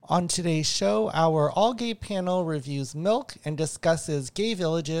On today's show, our all-gay panel reviews Milk and discusses gay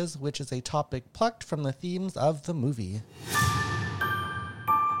villages, which is a topic plucked from the themes of the movie.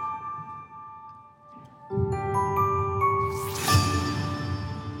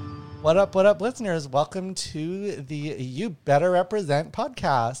 What up, listeners? Welcome to the You Better Represent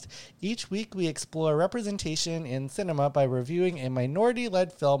podcast. Each week, we explore representation in cinema by reviewing a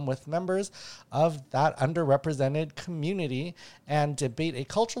minority-led film with members of that underrepresented community and debate a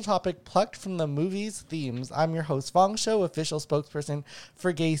cultural topic plucked from the movie's themes. I'm your host, Vong Shou, official spokesperson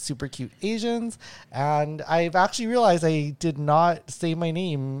for Gay Super Cute Asians, and I've actually realized I did not say my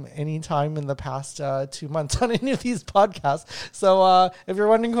name any time in the past 2 months on any of these podcasts. So if you're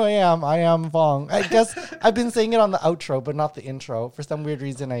wondering who I am Vong. I guess I've been saying it on the outro, but not the intro. For some weird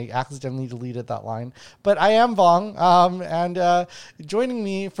reason, I accidentally deleted that line. But I am Vong, and joining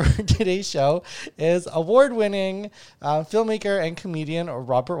me for today's show is award-winning filmmaker and comedian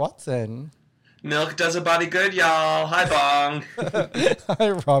Robert Watson. Milk does a body good, y'all. Hi, Bong.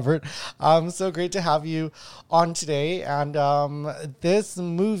 Hi, Robert. So great to have you on today. And this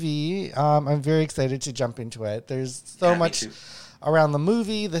movie, I'm very excited to jump into it. There's so much around the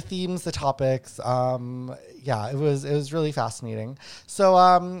movie, the themes, the topics. It was really fascinating.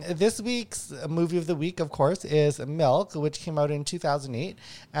 So this week's movie of the week, of course, is Milk, which came out in 2008.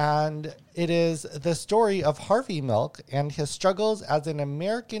 And it is the story of Harvey Milk and his struggles as an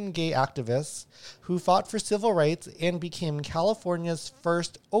American gay activist who fought for civil rights and became California's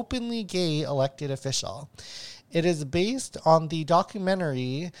first openly gay elected official. It is based on the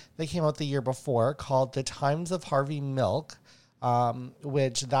documentary that came out the year before called The Times of Harvey Milk,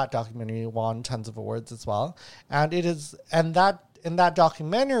 which that documentary won tons of awards as well. And that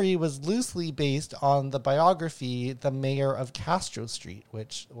documentary was loosely based on the biography, The Mayor of Castro Street,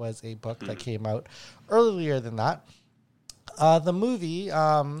 which was a book that came out earlier than that. The movie,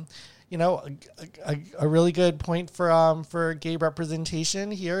 a really good point for gay representation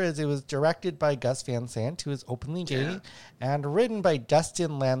here is it was directed by Gus Van Sant, who is openly gay, and written by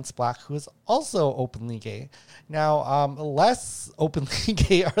Dustin Lance Black, who is also openly gay. Now, less openly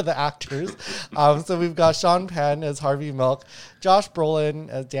gay are the actors. So we've got Sean Penn as Harvey Milk, Josh Brolin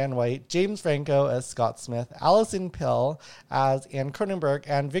as Dan White, James Franco as Scott Smith, Allison Pill as Anne Cronenberg,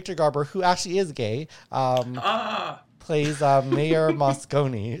 and Victor Garber, who actually is gay, plays Mayor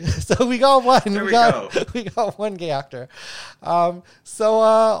Moscone. So we got one. We got one gay actor. So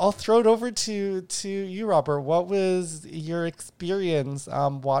I'll throw it over to you, Robert. What was your experience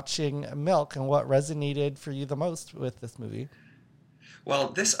watching Milk, and what resonated for you the most with this movie?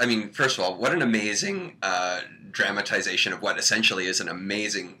 Well, first of all, what an amazing dramatization of what essentially is an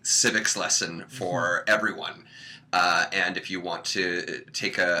amazing civics lesson for everyone. And if you want to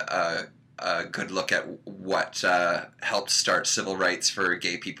take a good look at what helped start civil rights for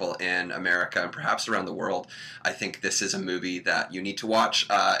gay people in America and perhaps around the world, I think this is a movie that you need to watch,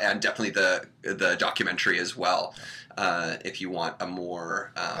 and definitely the documentary as well, if you want a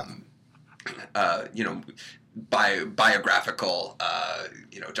more biographical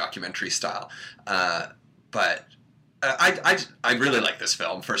documentary style. But I really like this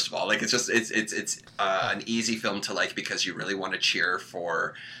film. First of all, it's an easy film to like because you really want to cheer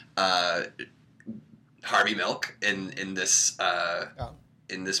for Harvey Milk in this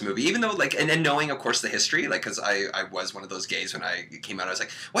movie, even though and then knowing, of course, the history, because I was one of those gays when I came out. I was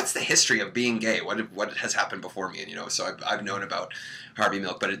like, what's the history of being gay? What has happened before me? And so I've known about Harvey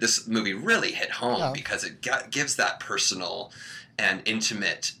Milk, but this movie really hit home because it gives that personal and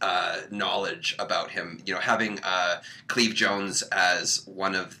intimate knowledge about him. Having Cleve Jones as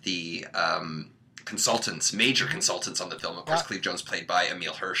one of the major consultants on the film. Of course, Cleve Jones played by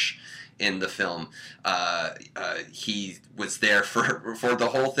Emile Hirsch in the film. He was there for the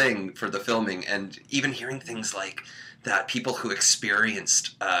whole thing, for the filming, and even hearing things like that people who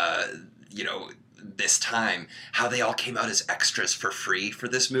experienced, this time, how they all came out as extras for free for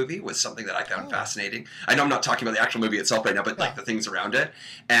this movie was something that I found fascinating. I know I'm not talking about the actual movie itself right now, but the things around it.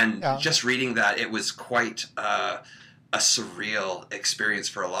 And just reading that, it was quite a surreal experience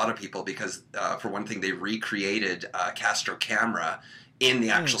for a lot of people because, for one thing, they recreated Castro Camera in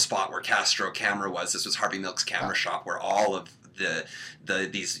the actual spot where Castro Camera was. This was Harvey Milk's camera shop, where all of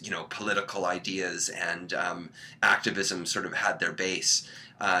these political ideas and activism sort of had their base.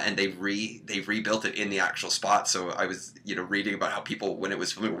 And they rebuilt it in the actual spot. So I was reading about how people, when it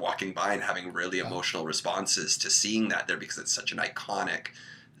was filming, were walking by and having really emotional responses to seeing that there because it's such an iconic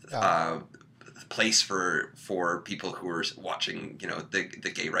place for people who are watching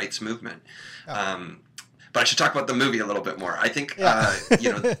the gay rights movement. But I should talk about the movie a little bit more. I think,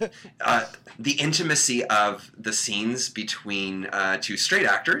 the intimacy of the scenes between two straight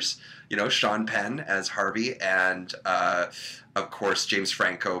actors, Sean Penn as Harvey and, of course, James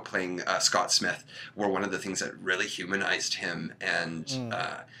Franco playing Scott Smith, were one of the things that really humanized him and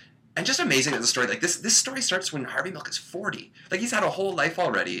just amazing as a story. Like this story starts when Harvey Milk is 40. Like he's had a whole life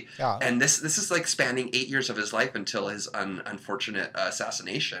already, and this is like spanning 8 years of his life until his unfortunate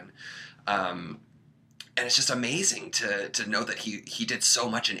assassination. And it's just amazing to know that he did so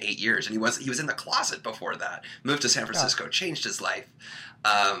much in 8 years, and he was in the closet before that. Moved to San Francisco, changed his life.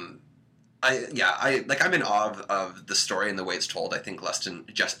 I'm in awe of the story and the way it's told. I think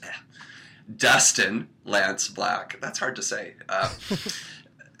Dustin Lance Black. That's hard to say.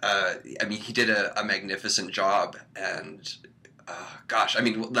 He did a magnificent job, and I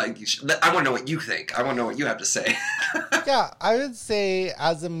want to know what you think. I want to know what you have to say. Yeah, I would say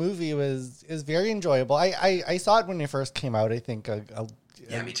as a movie, it was very enjoyable. I saw it when it first came out. I think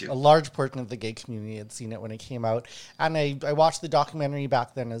me too. A large portion of the gay community had seen it when it came out. And I watched the documentary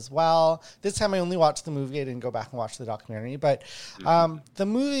back then as well. This time I only watched the movie. I didn't go back and watch the documentary. But the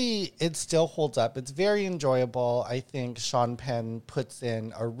movie, it still holds up. It's very enjoyable. I think Sean Penn puts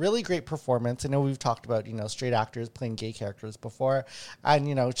in a really great performance. I know we've talked about, straight actors playing gay characters before.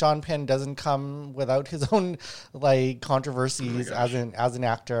 And, Sean Penn doesn't come without his own, controversies as an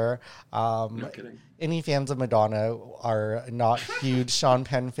actor. No kidding. Any fans of Madonna are not huge Sean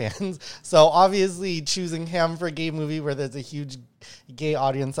Penn fans. So obviously choosing him for a gay movie where there's a huge gay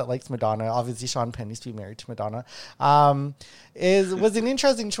audience that likes Madonna, obviously Sean Penn used to be married to Madonna, was an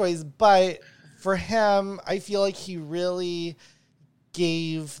interesting choice. But for him, I feel like he really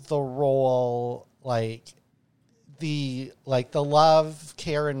gave the role the love,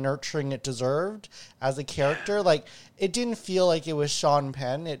 care, and nurturing it deserved as a character. It didn't feel like it was Sean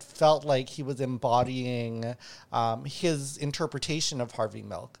Penn. It felt like he was embodying his interpretation of Harvey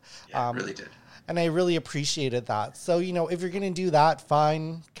Milk. Yeah, it really did. And I really appreciated that. So, if you're going to do that,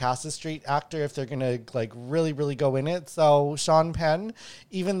 fine, cast a straight actor if they're going to really, really go in it. So Sean Penn,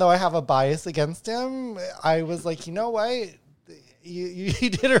 even though I have a bias against him, I was like, you know what? You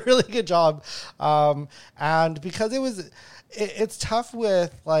did a really good job. And because it's tough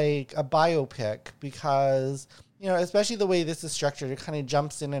with a biopic because, especially the way this is structured, it kind of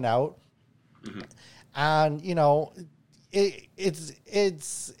jumps in and out. Mm-hmm. And,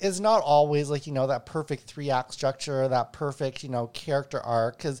 it's not always that perfect 3-act structure, that perfect, character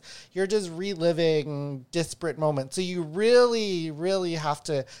arc, because you're just reliving disparate moments. So you really, really have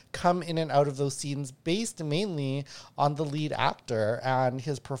to come in and out of those scenes based mainly on the lead actor and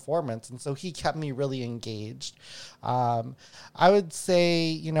his performance. And so he kept me really engaged. I would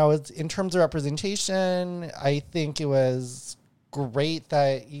say, it's, in terms of representation, I think it was great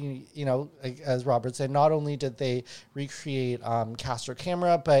that as Robert said, not only did they recreate Castro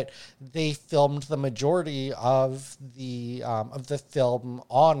Camera, but they filmed the majority of the film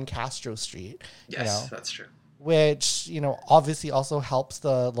on Castro Street. Yes, that's true. Which obviously also helps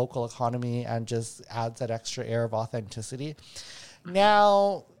the local economy and just adds that extra air of authenticity.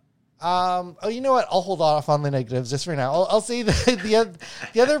 Now, you know what? I'll hold off on the negatives just for now. I'll say that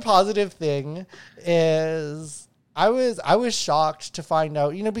the other positive thing is, I was shocked to find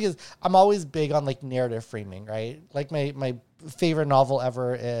out, because I'm always big on narrative framing, right? My favorite novel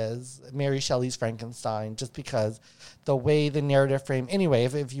ever is Mary Shelley's Frankenstein, just because the way the narrative frame, anyway,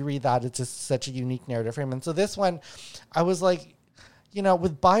 if you read that, it's just such a unique narrative frame. And so this one, I was like,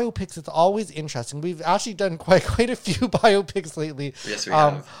 with biopics, it's always interesting. We've actually done quite a few biopics lately. Yes, we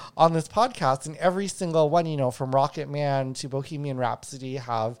have. On this podcast, and every single one, from Rocket Man to Bohemian Rhapsody,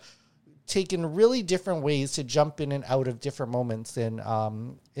 have taken really different ways to jump in and out of different moments in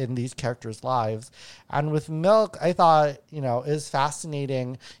these characters' lives. And with Milk, I thought, is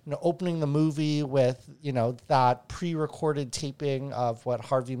fascinating, opening the movie with, that pre-recorded taping of what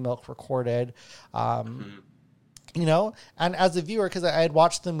Harvey Milk recorded, and as a viewer, because I had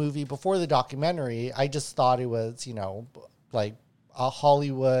watched the movie before the documentary, I just thought it was, a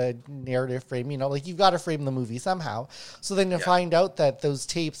Hollywood narrative frame, you've got to frame the movie somehow. So then to find out that those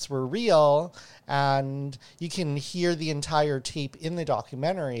tapes were real and you can hear the entire tape in the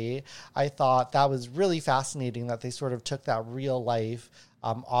documentary, I thought that was really fascinating that they sort of took that real life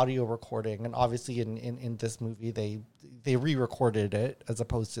audio recording. And obviously in this movie, they re-recorded it as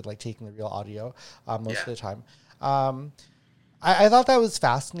opposed to taking the real audio most of the time. I thought that was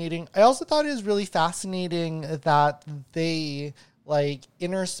fascinating. I also thought it was really fascinating that they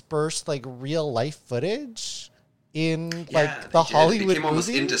interspersed real life footage in the Hollywood it became almost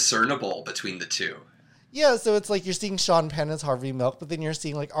movie. Indiscernible between the two. Yeah, so it's like you're seeing Sean Penn as Harvey Milk, but then you're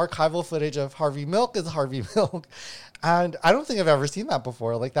seeing like archival footage of Harvey Milk as Harvey Milk. And I don't think I've ever seen that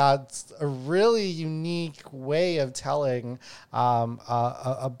before. Like, that's a really unique way of telling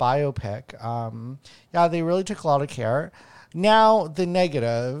a biopic. Yeah, they really took a lot of care. Now, the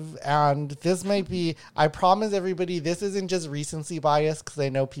negative, and this might be, I promise everybody, this isn't just recency bias, because I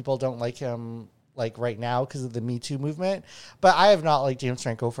know people don't like him like right now because of the Me Too movement, but I have not liked James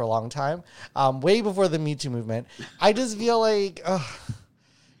Franco for a long time, way before the Me Too movement. I just feel like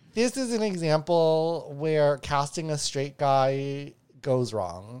this is an example where casting a straight guy goes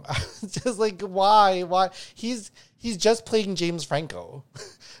wrong. Just like, why? He's just playing James Franco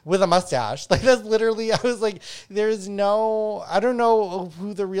with a mustache. Like, that's literally, I was like, there's no, I don't know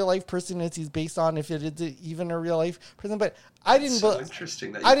who the real life person is he's based on, if it is even a real life person, but I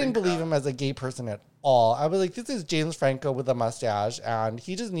didn't believe him as a gay person at all. I was like, this is James Franco with a mustache, and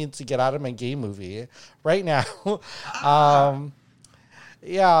he just needs to get out of my gay movie right now.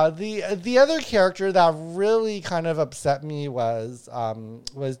 Yeah, the other character that really kind of upset me was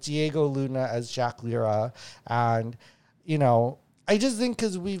Diego Luna as Jack Lira, and you know, I just think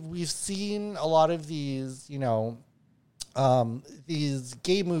because we've seen a lot of these, you know, these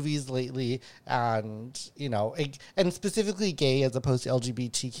gay movies lately, and you know, and specifically gay as opposed to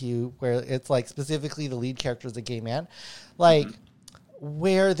LGBTQ, where it's like specifically the lead character is a gay man, like. Mm-hmm.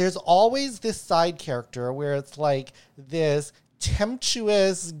 Where there's always this side character where it's like this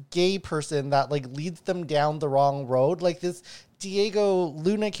tempestuous gay person that like leads them down the wrong road. Like, this Diego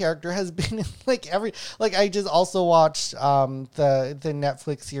Luna character has been in like every, like, I just also watched the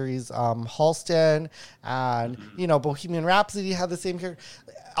Netflix series Halston, and you know, Bohemian Rhapsody had the same character.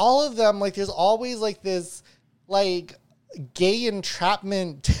 All of them, like, there's always like this like gay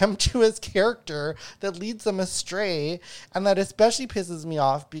entrapment tempestuous character that leads them astray, and that especially pisses me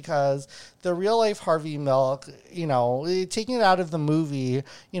off because the real life Harvey Milk, you know, taking it out of the movie,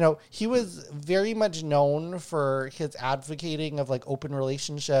 you know, he was very much known for his advocating of like open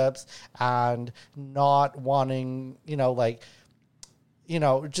relationships and not wanting, you know, like, you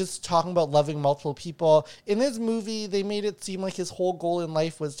know, just talking about loving multiple people. In this movie, they made it seem like his whole goal in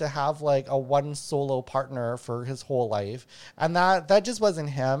life was to have like a one solo partner for his whole life. And that just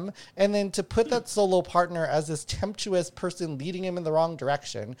wasn't him. And then to put that solo partner as this tempestuous person leading him in the wrong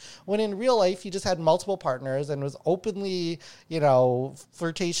direction, when in real life, he just had multiple partners and was openly, you know,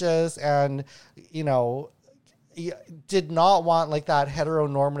 flirtatious and, you know, did not want like that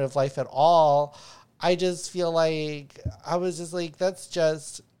heteronormative life at all. I just feel like I was just like, that's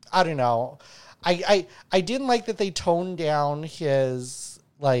just, I don't know. I didn't like that they toned down his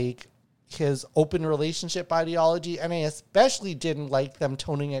open relationship ideology, and I especially didn't like them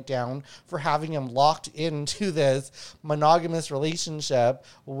toning it down for having him locked into this monogamous relationship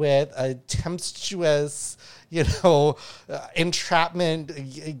with a tempestuous, you know,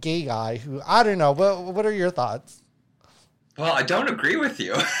 entrapment gay guy who, I don't know. What are your thoughts? Well, I don't agree with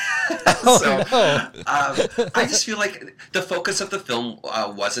you. I just feel like the focus of the film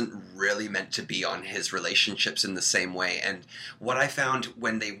wasn't really meant to be on his relationships in the same way. And what I found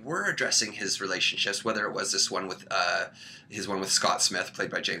when they were addressing his relationships, whether it was this one with his one with Scott Smith, played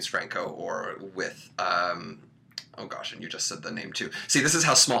by James Franco, or with oh gosh, and you just said the name too. See, this is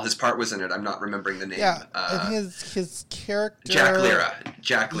how small his part was in it. I'm not remembering the name. Yeah, and his character, Jack Lira.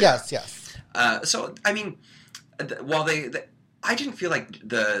 Yes. So I mean, while I didn't feel like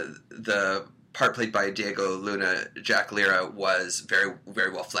the part played by Diego Luna, Jack Lira, was very,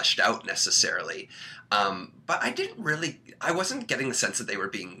 very well fleshed out necessarily. But I wasn't getting the sense that they were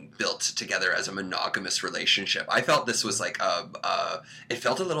being built together as a monogamous relationship. I felt this was like it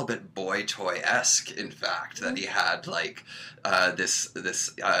felt a little bit boy toy-esque, in fact, that he had like this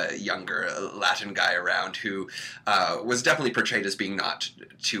younger Latin guy around who was definitely portrayed as being not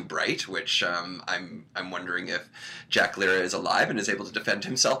too bright, which I'm wondering if Jack Lira is alive and is able to defend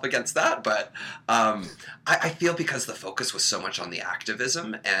himself against that. But I feel because the focus was so much on the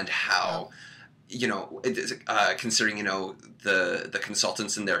activism and how... You know, considering, you know, the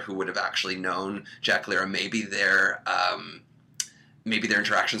consultants in there who would have actually known Jack Lira, maybe their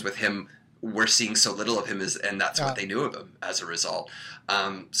interactions with him were seeing so little of him and that's what they knew of him as a result.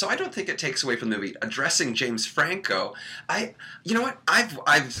 So I don't think it takes away from the movie. Addressing James Franco, you know what?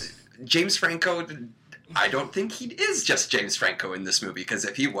 James Franco, I don't think he is just James Franco in this movie, because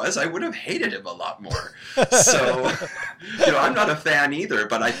if he was, I would have hated him a lot more. So, you know, I'm not a fan either,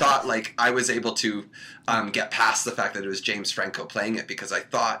 but I thought like I was able to get past the fact that it was James Franco playing it, because I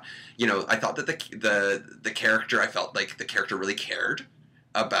thought that the character, I felt like the character really cared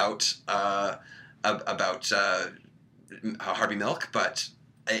about Harvey Milk, but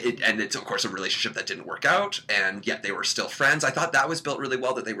and it's of course a relationship that didn't work out, and yet they were still friends. I thought that was built really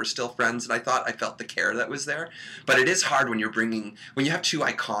well, that they were still friends, and I felt the care that was there. But it is hard when you have two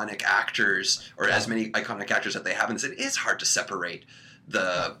iconic actors, or as many iconic actors that they have, and it is hard to separate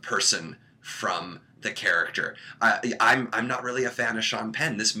the person from the character. I'm not really a fan of Sean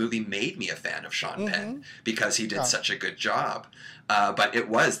Penn. This movie made me a fan of Sean Penn because he did such a good job. But it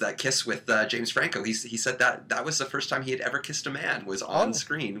was that kiss with James Franco. He said that was the first time he had ever kissed a man, was on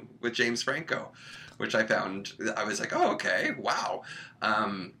screen with James Franco, which I found, I was like, oh, okay, wow.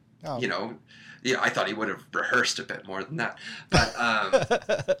 You know, I thought he would have rehearsed a bit more than that. But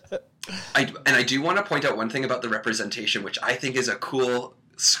I do want to point out one thing about the representation, which I think is a cool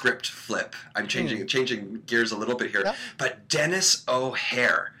script flip. I'm changing gears a little bit here. But Dennis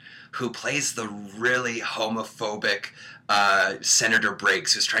O'Hare, who plays the really homophobic Senator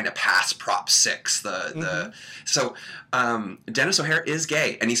Briggs, who's trying to pass Prop 6. So Dennis O'Hare is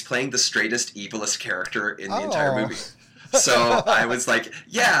gay, and he's playing the straightest, evilest character in the entire movie. So I was like,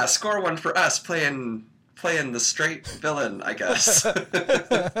 yeah, score one for us playing the straight villain, I guess.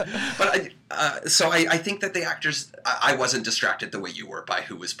 But I think that the actors, I wasn't distracted the way you were by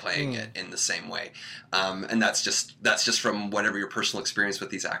who was playing it in the same way, and that's just from whatever your personal experience with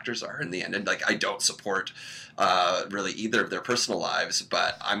these actors are in the end. And like, I don't support really either of their personal lives,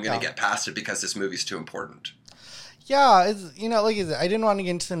 but I'm gonna get past it because this movie's too important. Yeah, it's, like I said, I didn't want to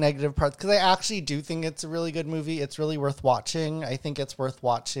get into the negative parts because I actually do think it's a really good movie. It's really worth watching. I think it's worth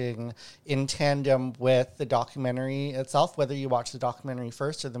watching in tandem with the documentary itself, whether you watch the documentary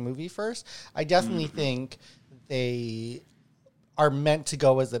first or the movie first. I definitely think they are meant to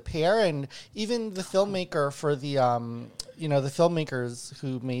go as a pair, and even the filmmaker for the the filmmakers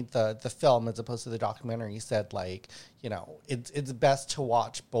who made the film as opposed to the documentary said, like, it's best to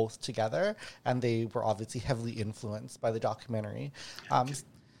watch both together, and they were obviously heavily influenced by the documentary.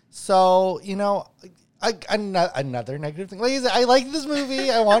 So another negative thing. Like I said, I like this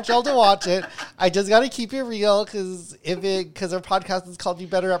movie. I want y'all to watch it. I just got to keep it real because our podcast is called You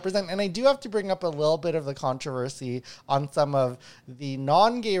Better Represent. And I do have to bring up a little bit of the controversy on some of the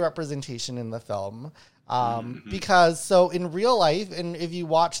non-gay representation in the film. Because so in real life, and if you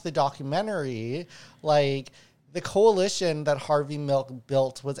watch the documentary, like the coalition that Harvey Milk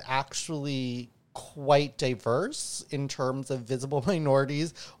built was actually quite diverse in terms of visible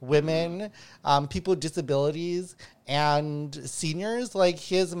minorities, women, people with disabilities, and seniors. Like,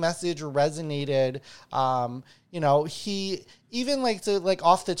 his message resonated. He even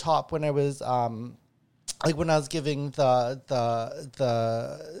off the top when I was when I was giving the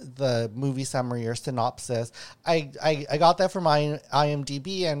movie summary or synopsis, I got that from my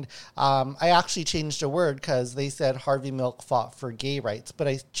IMDb, and I actually changed a word because they said Harvey Milk fought for gay rights, but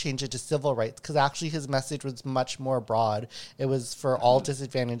I changed it to civil rights because actually his message was much more broad. It was for all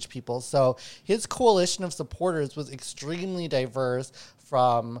disadvantaged people. So his coalition of supporters was extremely diverse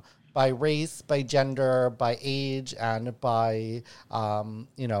by race, by gender, by age, and by,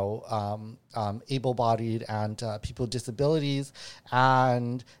 able-bodied and people with disabilities.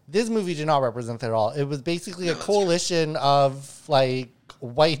 And this movie did not represent that at all. It was basically a coalition of,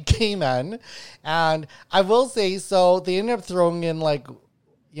 white gay men. And I will say, so they ended up throwing in,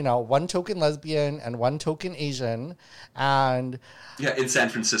 one token lesbian and one token Asian. And yeah, in San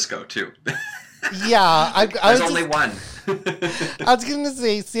Francisco, too. Yeah, there's only one. I was going to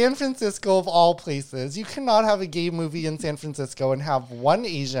say, San Francisco of all places. You cannot have a gay movie in San Francisco and have one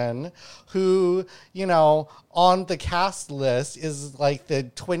Asian who, on the cast list is like the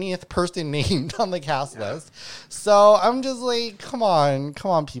 20th person named on the cast list. So I'm just like, come on,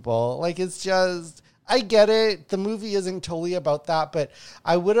 people. Like, it's just, I get it. The movie isn't totally about that, but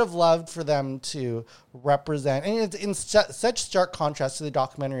I would have loved for them to represent, and it's in such stark contrast to the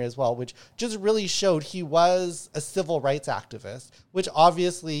documentary as well, which just really showed he was a civil rights activist, which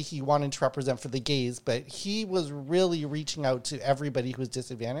obviously he wanted to represent for the gays, but he was really reaching out to everybody who was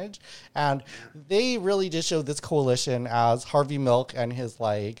disadvantaged. And they really just showed this coalition as Harvey Milk and his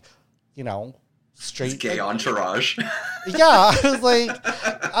straight gay entourage. Yeah,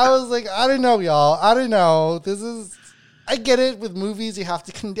 I was like, I don't know, y'all. I don't know. I get it with movies, you have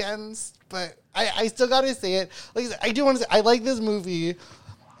to condense, but I still gotta say it. I do want to say, I like this movie,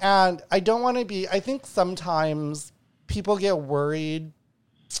 and I don't want to be, I think sometimes people get worried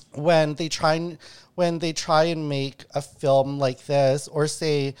when they try and make a film like this, or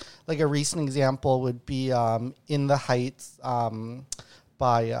say, a recent example would be In the Heights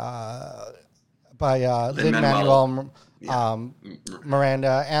by Lin-Manuel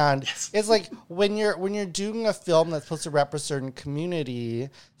Miranda, and it's like when you're doing a film that's supposed to represent a certain community,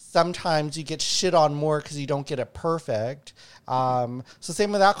 sometimes you get shit on more because you don't get it perfect. So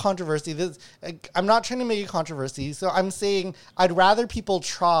same with that controversy. I'm not trying to make a controversy, so I'm saying I'd rather people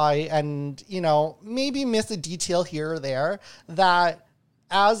try and maybe miss a detail here or there that.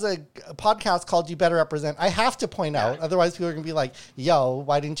 As a podcast called You Better Represent, I have to point out, otherwise people are going to be like, yo,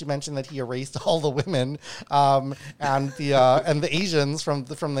 why didn't you mention that he erased all the women and the Asians from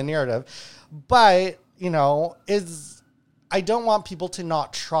the narrative? But, I don't want people to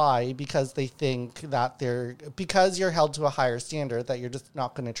not try because they think that because you're held to a higher standard that you're just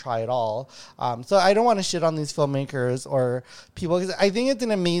not going to try at all. So I don't want to shit on these filmmakers or people because I think it's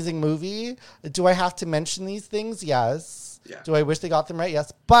an amazing movie. Do I have to mention these things? Yes. Yeah. Do I wish they got them right?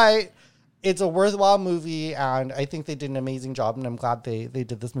 Yes. But it's a worthwhile movie, and I think they did an amazing job, and I'm glad they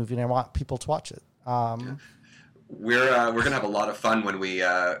did this movie, and I want people to watch it. We're gonna have a lot of fun when we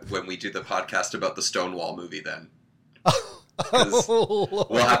do the podcast about the Stonewall movie then. We'll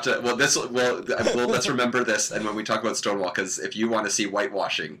have to. Let's remember this, and when we talk about Stonewall, because if you want to see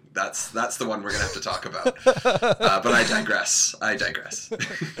whitewashing, that's the one we're gonna have to talk about. But I digress. But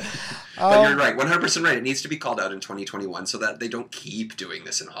you're right, 100% right. It needs to be called out in 2021 so that they don't keep doing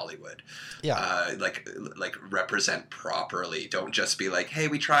this in Hollywood. Yeah. Like represent properly. Don't just be like, hey,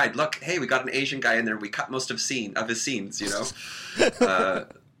 we tried. Look, hey, we got an Asian guy in there. We cut most of his scenes.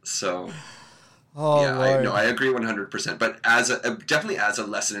 So. Oh, yeah, I agree 100%. But definitely as a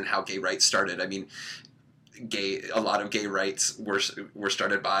lesson in how gay rights started, I mean, a lot of gay rights were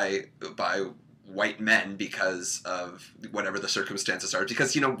started by white men because of whatever the circumstances are.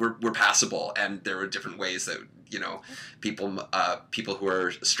 Because we're passable, and there are different ways that people who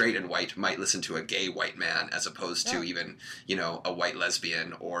are straight and white might listen to a gay white man as opposed to even a white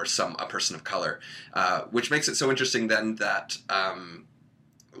lesbian or a person of color, which makes it so interesting then that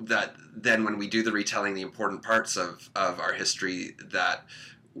then when we do the retelling, the important parts of our history that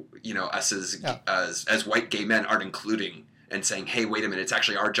us as white gay men aren't including and saying, hey, wait a minute, it's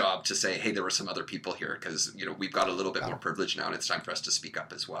actually our job to say, hey, there were some other people here because we've got a little bit more privilege now, and it's time for us to speak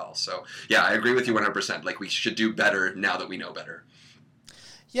up as well. So yeah, I agree with you 100%. Like, we should do better now that we know better.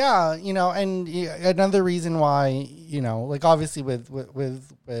 Yeah, and another reason why, like obviously with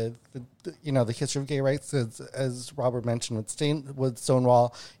the history of gay rights, as Robert mentioned with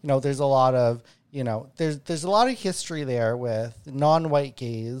Stonewall, there's a lot of, there's a lot of history there with non-white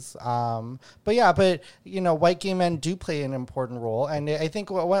gays. But white gay men do play an important role. And I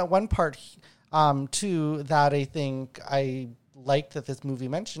think one part, too, that I think I like that this movie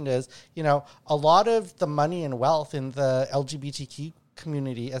mentioned is, a lot of the money and wealth in the LGBTQ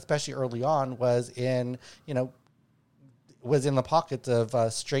community, especially early on, was in the pockets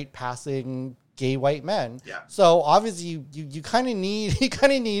of straight passing gay white men. Yeah. So obviously you kind of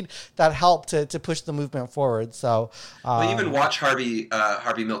need that help to push the movement forward. So even watch Harvey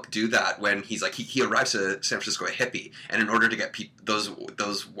Milk do that when he's like he arrives to San Francisco a hippie, and in order to get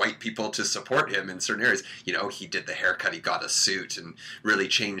those white people to support him in certain areas, he did the haircut, he got a suit, and really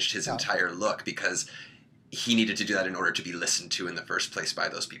changed his entire look because he needed to do that in order to be listened to in the first place by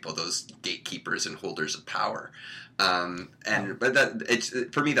those people, those gatekeepers and holders of power. But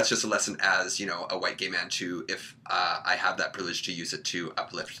for me, that's just a lesson as, a white gay man if I have that privilege to use it to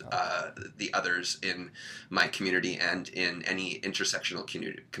uplift the others in my community and in any intersectional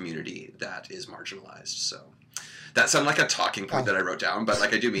community that is marginalized. So that sounded like a talking point that I wrote down, but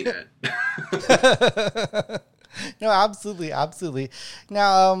I do mean it. No, absolutely.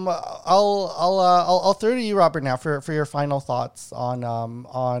 Now, I'll throw to you, Robert, now for your final thoughts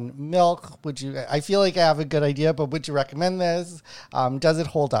on Milk. I feel like I have a good idea, but would you recommend this? Does it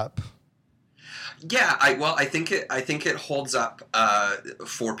hold up? Yeah, I think it holds up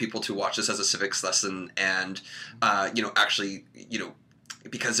for people to watch this as a civics lesson, and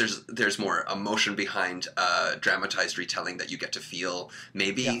because there's more emotion behind dramatized retelling that you get to feel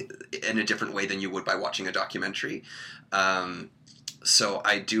maybe in a different way than you would by watching a documentary. So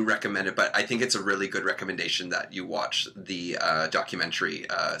I do recommend it, but I think it's a really good recommendation that you watch the documentary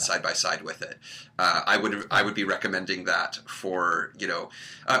side by side with it. I would be recommending that for,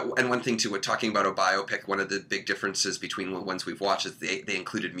 and one thing too, with talking about a biopic, one of the big differences between the ones we've watched is they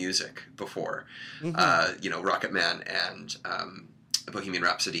included music before, Rocket Man and Bohemian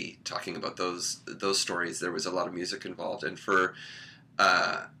Rhapsody, talking about those stories. There was a lot of music involved, and for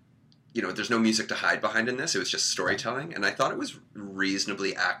there's no music to hide behind in this. It was just storytelling, and I thought it was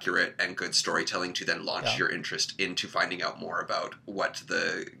reasonably accurate and good storytelling to then launch your interest into finding out more about what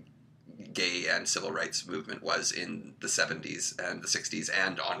the gay and civil rights movement was in the 70s and the 60s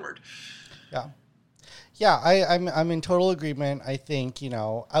and onward. Yeah. Yeah, I'm in total agreement. I think,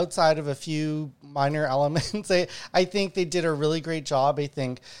 outside of a few minor elements, I think they did a really great job. I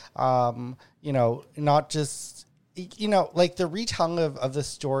think, not just, like the retelling of the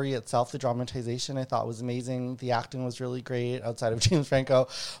story itself, the dramatization, I thought was amazing. The acting was really great outside of James Franco.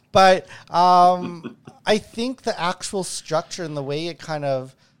 But I think the actual structure and the way it kind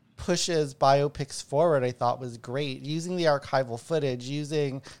of pushes biopics forward, I thought was great. Using the archival footage,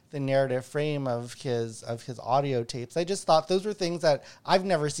 using the narrative frame of his audio tapes. I just thought those were things that I've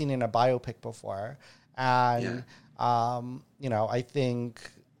never seen in a biopic before. And, I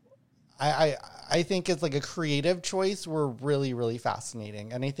think it's like a creative choice were really, really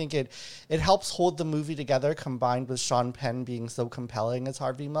fascinating. And I think it helps hold the movie together, combined with Sean Penn being so compelling as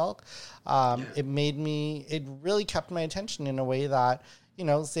Harvey Milk. It really kept my attention in a way that,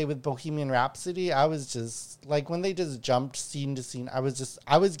 say with Bohemian Rhapsody, I was just like, when they just jumped scene to scene, I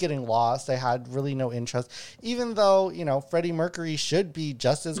was getting lost. I had really no interest, even though, Freddie Mercury should be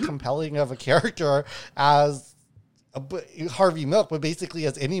just as compelling of a character as Harvey Milk, but basically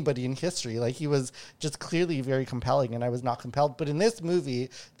as anybody in history. Like, he was just clearly very compelling, and I was not compelled. But in this movie,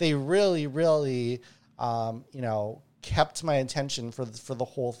 they really, really, kept my attention for the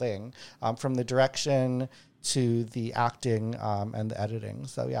whole thing, from the direction to the acting and the editing.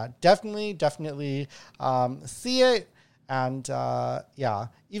 So yeah, definitely see it. And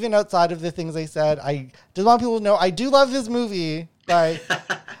even outside of the things I said, I just want people to know I do love this movie, but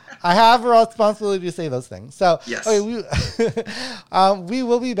I have a responsibility to say those things. So yes. Okay, we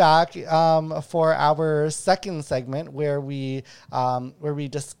will be back for our second segment where we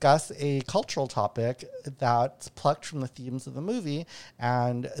discuss a cultural topic that's plucked from the themes of the movie.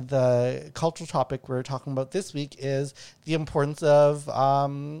 And the cultural topic we're talking about this week is the importance of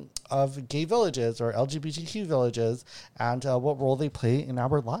gay villages or LGBTQ villages and what role they play in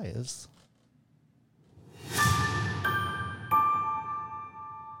our lives.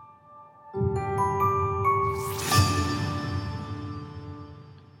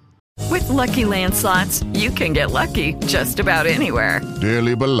 With Lucky Land Slots, you can get lucky just about anywhere.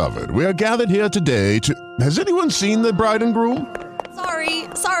 Dearly beloved, we are gathered here today to... Has anyone seen the bride and groom?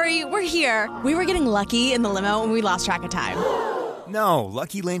 Sorry, we're here. We were getting lucky in the limo and we lost track of time. No,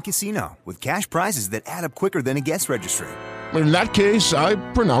 Lucky Land Casino, with cash prizes that add up quicker than a guest registry. In that case, I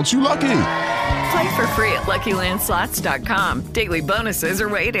pronounce you lucky. Play for free at LuckyLandSlots.com. Daily bonuses are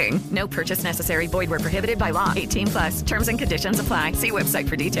waiting. No purchase necessary. Void where prohibited by law. 18+. Terms and conditions apply. See website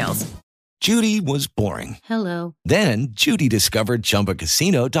for details. Judy was boring. Hello. Then Judy discovered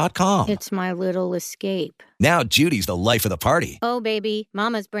ChumbaCasino.com. It's my little escape. Now Judy's the life of the party. Oh, baby,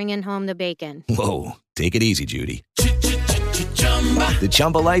 mama's bringing home the bacon. Whoa, take it easy, Judy. The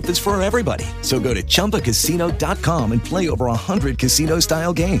Chumba life is for everybody. So go to ChumbaCasino.com and play over 100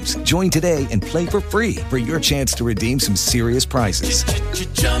 casino-style games. Join today and play for free for your chance to redeem some serious prizes.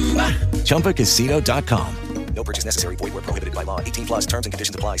 ChumbaCasino.com. No purchase necessary. Void where prohibited by law. 18+. Terms and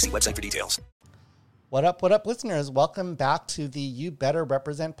conditions apply. See website for details. What up, listeners? Welcome back to the You Better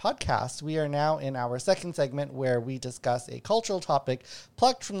Represent podcast. We are now in our second segment where we discuss a cultural topic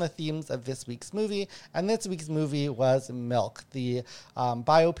plucked from the themes of this week's movie. And this week's movie was Milk, the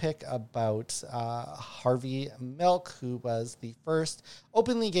biopic about Harvey Milk, who was the first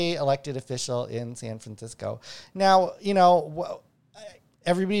openly gay elected official in San Francisco. Now,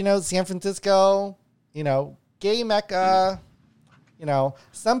 everybody knows San Francisco, gay Mecca.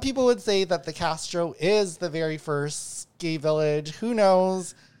 Some people would say that the Castro is the very first gay village. Who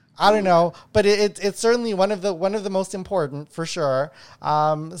knows? I don't know, but it's certainly one of the most important for sure.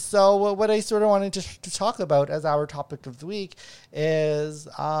 So what I sort of wanted to talk about as our topic of the week is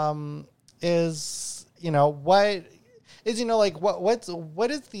what is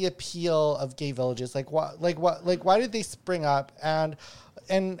what is the appeal of gay villages? Why did they spring up, and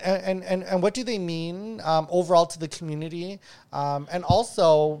what do they mean overall to the community, and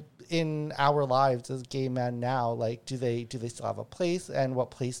also in our lives as gay men now? Like, do they still have a place, and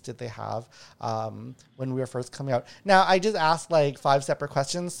what place did they have when we were first coming out? Now, I just asked 5 separate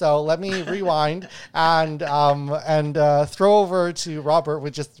questions, so let me rewind and throw over to Robert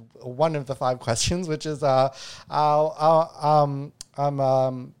with just one of the 5 questions, which is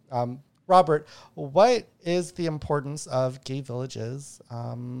Robert, what is the importance of gay villages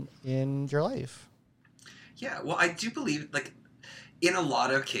in your life? Yeah, well, I do believe, in a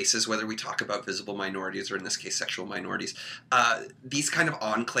lot of cases, whether we talk about visible minorities or in this case sexual minorities, these kind of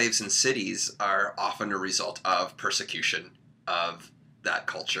enclaves in cities are often a result of persecution of that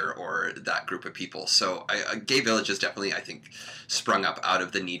culture or that group of people. So gay villages definitely, I think, sprung up out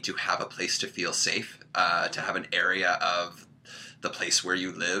of the need to have a place to feel safe, to have an area of the place where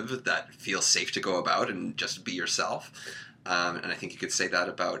you live that feels safe to go about and just be yourself. And I think you could say that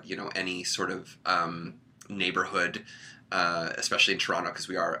about, you know, any sort of neighborhood, especially in Toronto, because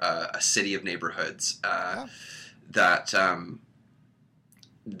we are a city of neighborhoods. That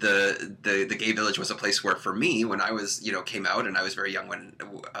the Gay Village was a place where, for me, when I was, you know, came out, and I was very young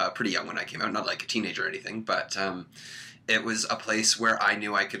pretty young when I came out, not like a teenager or anything, but it was a place where I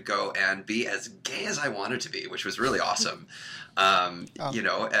knew I could go and be as gay as I wanted to be, which was really awesome. You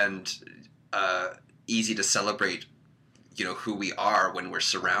know, and easy to celebrate, you know, who we are when we're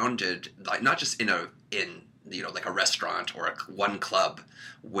surrounded, like not just in you know, like a restaurant or one club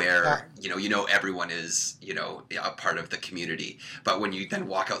where, you know, everyone is, you know, a part of the community. But when you then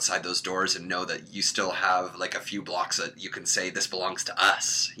walk outside those doors and know that you still have like a few blocks that you can say, this belongs to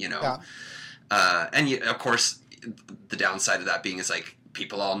us, you know. And of course, the downside of that being is like,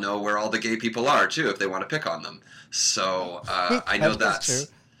 people all know where all the gay people are too, if they want to pick on them. So I know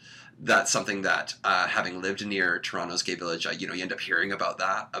that's something that, having lived near Toronto's Gay Village, you know, you end up hearing about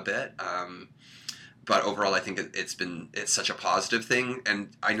that a bit. But overall, I think it's such a positive thing. And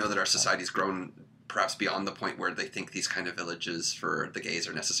I know that our society's grown perhaps beyond the point where they think these kind of villages for the gays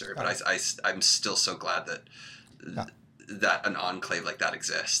are necessary. But I'm still so glad that an enclave like that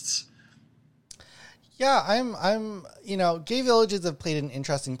exists. Yeah, I'm, you know, gay villages have played an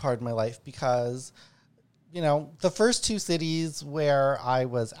interesting part in my life because, you know, the first two cities where I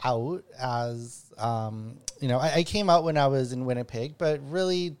was out as, you know, I came out when I was in Winnipeg, but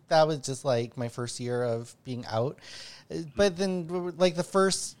really that was just like my first year of being out. But then like the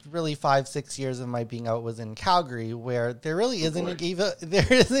first really 5-6 years of my being out was in Calgary, where there really isn't a gay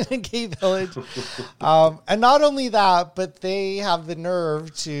village. And not only that, but they have the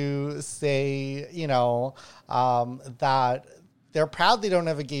nerve to say, you know, that they're proud they don't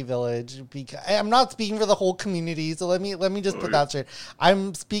have a gay village. Because I'm not speaking for the whole community, so let me just put that straight.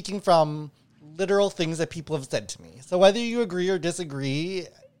 I'm speaking from literal things that people have said to me. So whether you agree or disagree,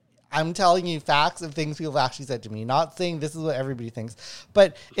 I'm telling you facts of things people have actually said to me, not saying this is what everybody thinks.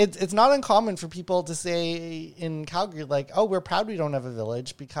 But it's not uncommon for people to say in Calgary, like, oh, we're proud we don't have a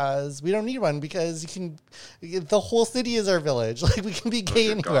village because we don't need one, because the whole city is our village. Like, we can be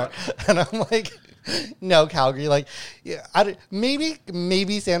gay anywhere. And I'm like, no, Calgary, like, yeah,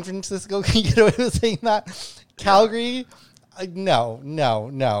 maybe San Francisco can get away with saying that. Calgary, no,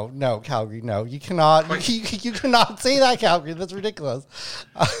 Calgary, no. You cannot, you cannot say that, Calgary. That's ridiculous.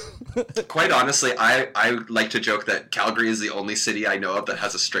 Quite honestly, I like to joke that Calgary is the only city I know of that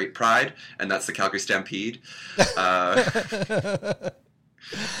has a straight pride, and that's the Calgary Stampede.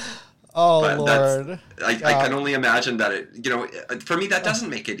 Oh, Lord. I can only imagine that it, you know, for me, that doesn't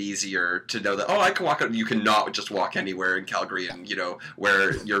make it easier to know that, I can walk out. You cannot just walk anywhere in Calgary and, you know,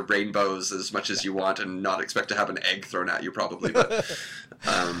 wear your rainbows as much as you want and not expect to have an egg thrown at you, probably. But,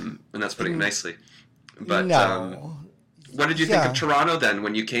 and that's putting it nicely. But, what did you think of Toronto then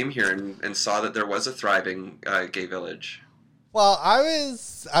when you came here and saw that there was a thriving gay village? Well, I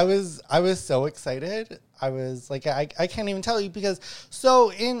was so excited. I was like, I can't even tell you, because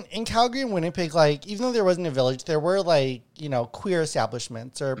so in Calgary and Winnipeg, like, even though there wasn't a village, there were, like, you know, queer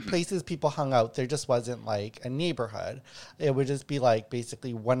establishments or places people hung out. There just wasn't like a neighborhood. It would just be like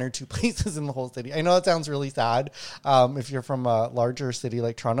basically one or two places in the whole city. I know that sounds really sad if you're from a larger city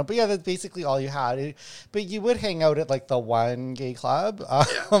like Toronto, but yeah, that's basically all you had. But you would hang out at like the one gay club.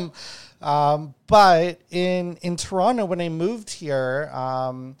 But in Toronto, when I moved here,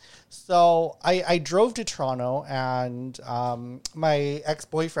 so I drove to Toronto, and my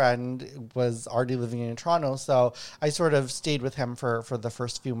ex-boyfriend was already living in Toronto, so I sort of stayed with him for the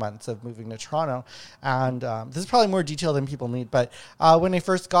first few months of moving to Toronto. And this is probably more detail than people need, but when I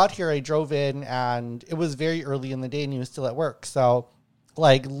first got here, I drove in, and it was very early in the day, and he was still at work. So,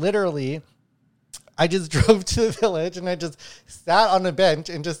 like, literally, I just drove to the village, and I just sat on a bench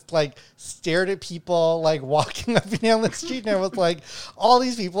and just like stared at people like walking up and down the street. And I was like, all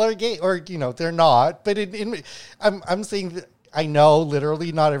these people are gay, or, you know, they're not. But I'm saying that I know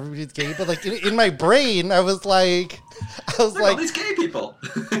literally not everybody's gay, but like in my brain, I was like, all these gay people.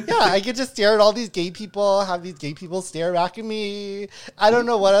 Yeah, I could just stare at all these gay people, have these gay people stare back at me. I don't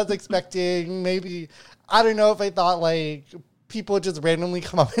know what I was expecting. Maybe, I don't know if I thought like people would just randomly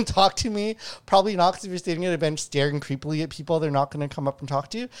come up and talk to me. Probably not, because if you're sitting at a bench staring creepily at people, they're not going to come up and talk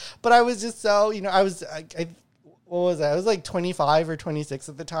to you. But I was just so, you know, I what was that? I was like 25 or 26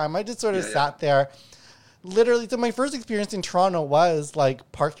 at the time. I just sort of sat there. Literally, so my first experience in Toronto was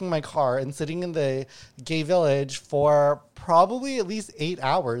like parking my car and sitting in the gay village for probably at least 8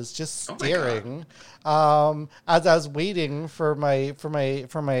 hours just staring as I was waiting for my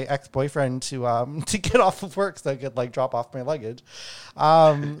ex-boyfriend to get off of work so I could like drop off my luggage.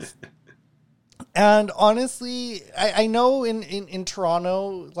 And honestly, I know in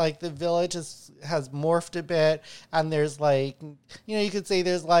Toronto, like the village has morphed a bit, and there's like, you know, you could say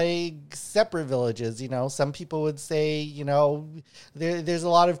there's like separate villages, you know. Some people would say, you know, there's a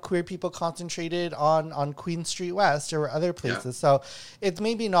lot of queer people concentrated on Queen Street West or other places. Yeah. So it's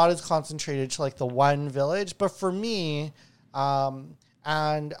maybe not as concentrated to like the one village, but for me, and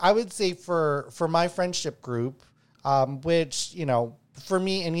I would say for my friendship group, which, you know, for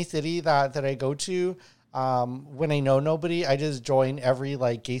me, any city that I go to, when I know nobody, I just join every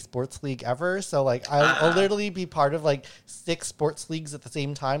like gay sports league ever. So like I'll literally be part of like 6 sports leagues at the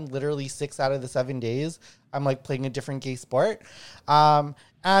same time, literally 6 out of the 7 days. I'm like playing a different gay sport. And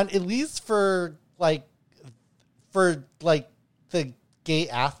at least for the gay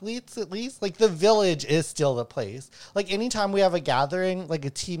athletes, at least like the village is still the place. Like anytime we have a gathering, like a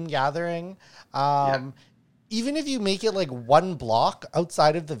team gathering, even if you make it like 1 block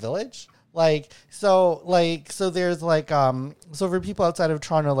outside of the village, so there's like, so for people outside of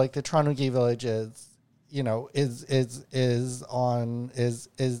Toronto, like the Toronto Gay Village is, you know, is on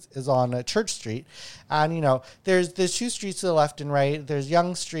a Church Street, and you know there's 2 streets to the left and right. There's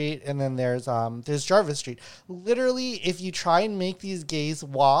Yonge Street, and then there's Jarvis Street. Literally, if you try and make these gays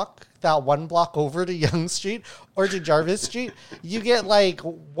walk that 1 block over to Yonge Street or to Jarvis Street, you get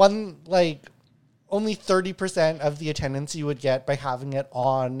only 30% of the attendance you would get by having it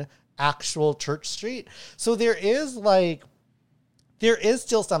on actual Church Street. So there is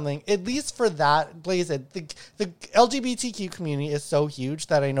still something, at least for that. Like I said, the LGBTQ community is so huge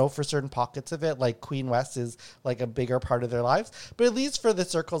that I know for certain pockets of it, like Queen West is like a bigger part of their lives. But at least for the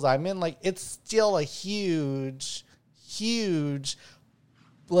circles I'm in, like it's still a huge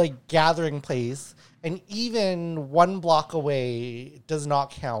like gathering place. And even 1 block away does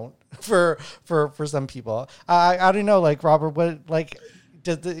not count for some people. I don't know, like Robert, what like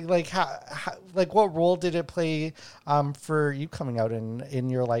did the, like how like what role did it play for you coming out in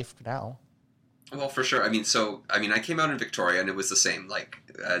your life now? Well, for sure. I mean, I came out in Victoria, and it was the same. Like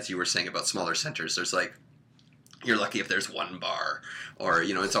as you were saying about smaller centers, there's like, you're lucky if there's 1 bar, or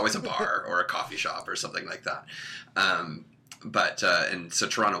you know, it's always a bar or a coffee shop or something like that. But and so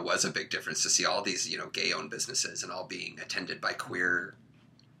Toronto was a big difference to see all these, you know, gay-owned businesses and all being attended by queer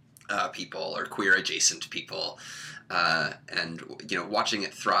people or queer adjacent people, and you know, watching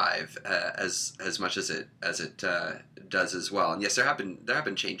it thrive as much as it does as well. And yes, there have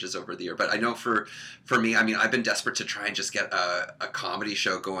been changes over the year, but I know for me, I mean, I've been desperate to try and just get a comedy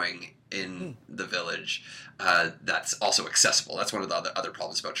show going in the village that's also accessible. That's one of the other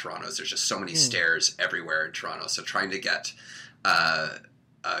problems about Toronto is there's just so many stairs everywhere in Toronto. So trying to get a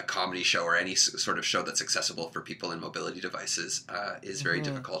comedy show or any sort of show that's accessible for people in mobility devices is very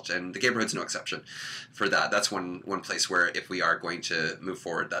difficult, and the Gayborhood's no exception for that. That's one place where if we are going to move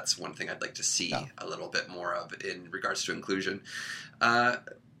forward, that's one thing I'd like to see a little bit more of in regards to inclusion. But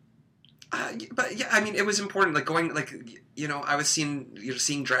yeah, I mean, it was important, like going, like, you know, I was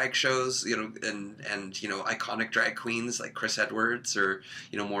seeing drag shows, you know, and you know, iconic drag queens like Chris Edwards, or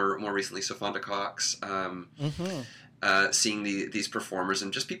you know, more recently Sofonda Cox, seeing these performers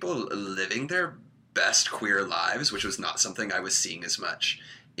and just people living their best queer lives, which was not something I was seeing as much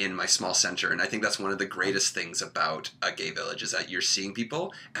in my small center. And I think that's one of the greatest things about a gay village, is that you're seeing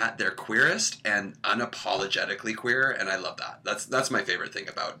people at their queerest and unapologetically queer, and I love that. That's my favorite thing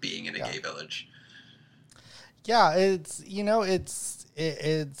about being in a gay village. Yeah, it's, you know, it's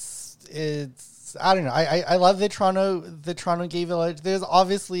I don't know. I love the Toronto Gay Village. There's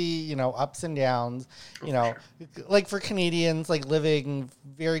obviously, you know, ups and downs, you know, like for Canadians, like living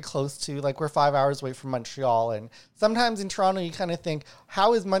very close to, like, we're 5 hours away from Montreal. And sometimes in Toronto, you kind of think,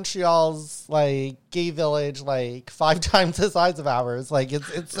 how is Montreal's like gay village like 5 times the size of ours? Like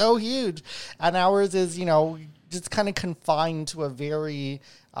it's so huge. And ours is, you know, just kind of confined to a very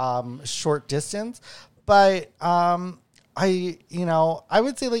short distance. But, I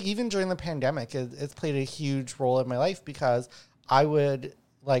would say, like, even during the pandemic, it's played a huge role in my life, because I would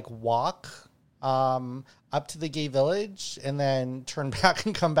like walk up to the gay village and then turn back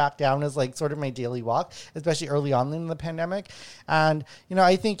and come back down as like sort of my daily walk, especially early on in the pandemic. And, you know,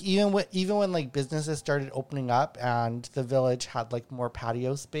 I think even when like businesses started opening up and the village had like more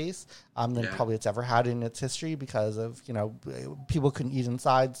patio space than probably it's ever had in its history, because of, you know, people couldn't eat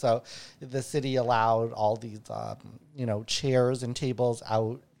inside. So the city allowed all these, you know, chairs and tables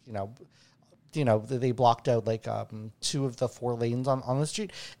out, you know, they blocked out like 2 of the 4 lanes on the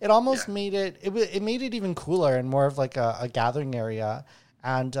street. It almost made it made it even cooler and more of like a gathering area.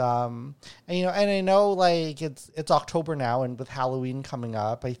 And I know like it's October now, and with Halloween coming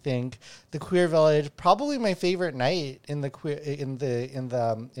up, I think the Queer Village, probably my favorite night in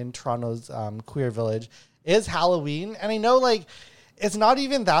Toronto's Queer Village, is Halloween. And I know like it's not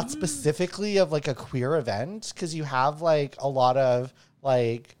even that specifically of like a queer event, because you have like a lot of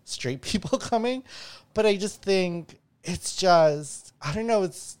like straight people coming, but I just think it's just, I don't know,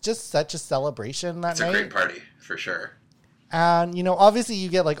 it's just such a celebration that night. It's a great party for sure. And, obviously you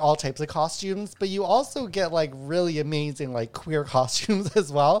get like all types of costumes, but you also get like really amazing like queer costumes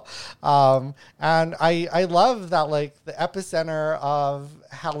as well. And I love that like the epicenter of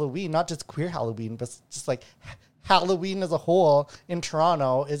Halloween, not just queer Halloween, but just like Halloween as a whole in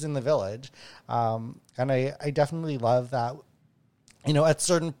Toronto is in the Village. And I definitely love that, at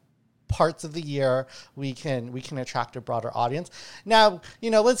certain parts of the year we can attract a broader audience. Now,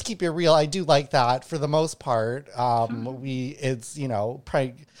 let's keep it real. I do like that for the most part. It's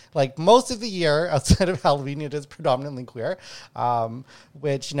probably like most of the year outside of Halloween, it is predominantly queer,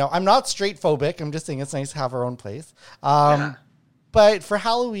 which, I'm not straight phobic. I'm just saying it's nice to have our own place. But for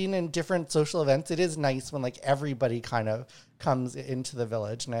Halloween and different social events, it is nice when like everybody kind of comes into the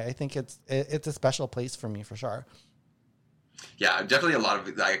Village. And I think it's a special place for me for sure. Yeah, definitely a lot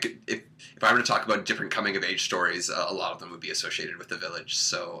of, like, if I were to talk about different coming of age stories, a lot of them would be associated with the Village.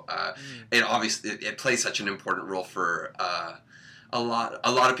 So it obviously, it plays such an important role for a lot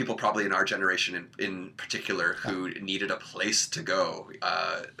of people probably in our generation in particular who needed a place to go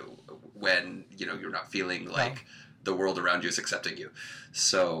when, you're not feeling like the world around you is accepting you.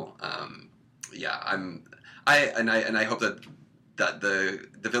 So I hope that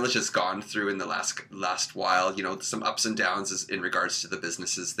the Village has gone through in the last while, some ups and downs in regards to the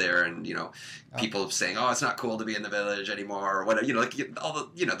businesses there, and people saying, oh, it's not cool to be in the Village anymore, or whatever, like all the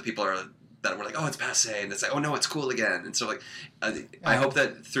the people that were like, oh, it's passé, and it's like, oh no, it's cool again. And so like I hope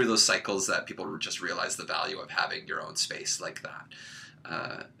that through those cycles that people just realize the value of having your own space like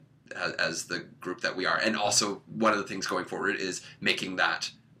that as the group that we are. And also one of the things going forward is making that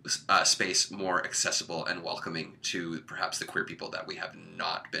space more accessible and welcoming to perhaps the queer people that we have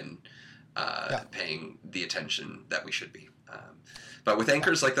not been paying the attention that we should be. But with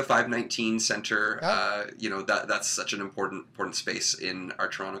anchors like the 519 Center, that's such an important space in our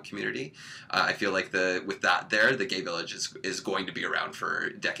Toronto community. I feel like the Gay Village is going to be around for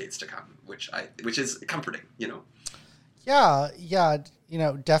decades to come, which is comforting, Yeah,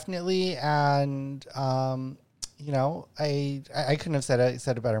 definitely, and I couldn't have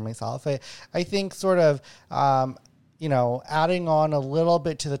said it better myself. I think sort of, adding on a little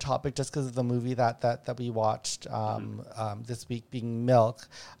bit to the topic just because of the movie that we watched this week, being Milk.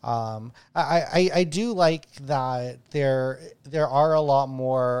 I do like that there are a lot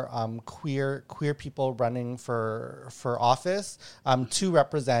more queer people running for office to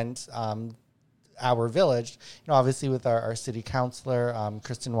represent our Village. Obviously with our city councillor,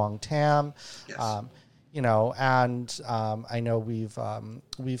 Kristen Wong Tam. Yes. And I know we've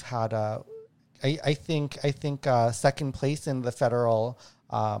had I think second place in the federal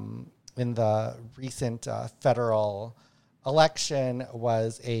in the recent federal election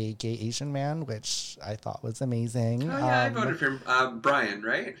was a gay Asian man, which I thought was amazing. Oh yeah, I voted for him. Brian,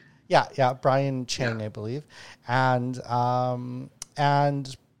 right? Yeah, Brian Chang, I believe, and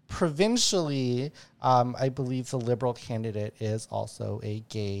provincially, I believe the Liberal candidate is also a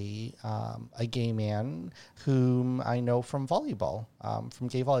gay man whom I know from volleyball, from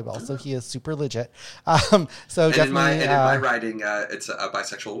gay volleyball. So he is super legit. So and definitely, in my riding, it's a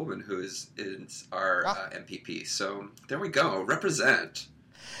bisexual woman who is our MPP. So there we go. Represent.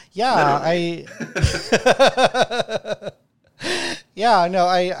 Yeah, Yeah, no,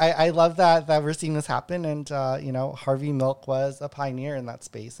 I love that we're seeing this happen, and Harvey Milk was a pioneer in that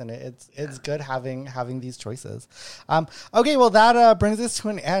space, and it's good having these choices. Okay, well that brings us to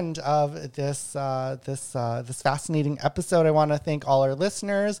an end of this fascinating episode. I want to thank all our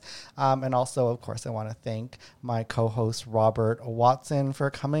listeners, and also, of course, I want to thank my co-host Robert Watson for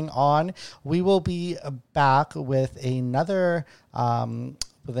coming on. We will be back with another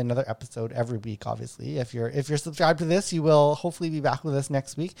episode every week. Obviously, if you're subscribed to this, you will hopefully be back with us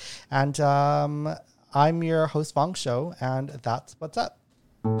next week. And I'm your host, Vong Show, and that's what's up.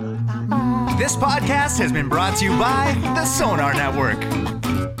 This podcast has been brought to you by the Sonar Network.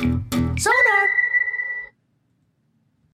 Sonar!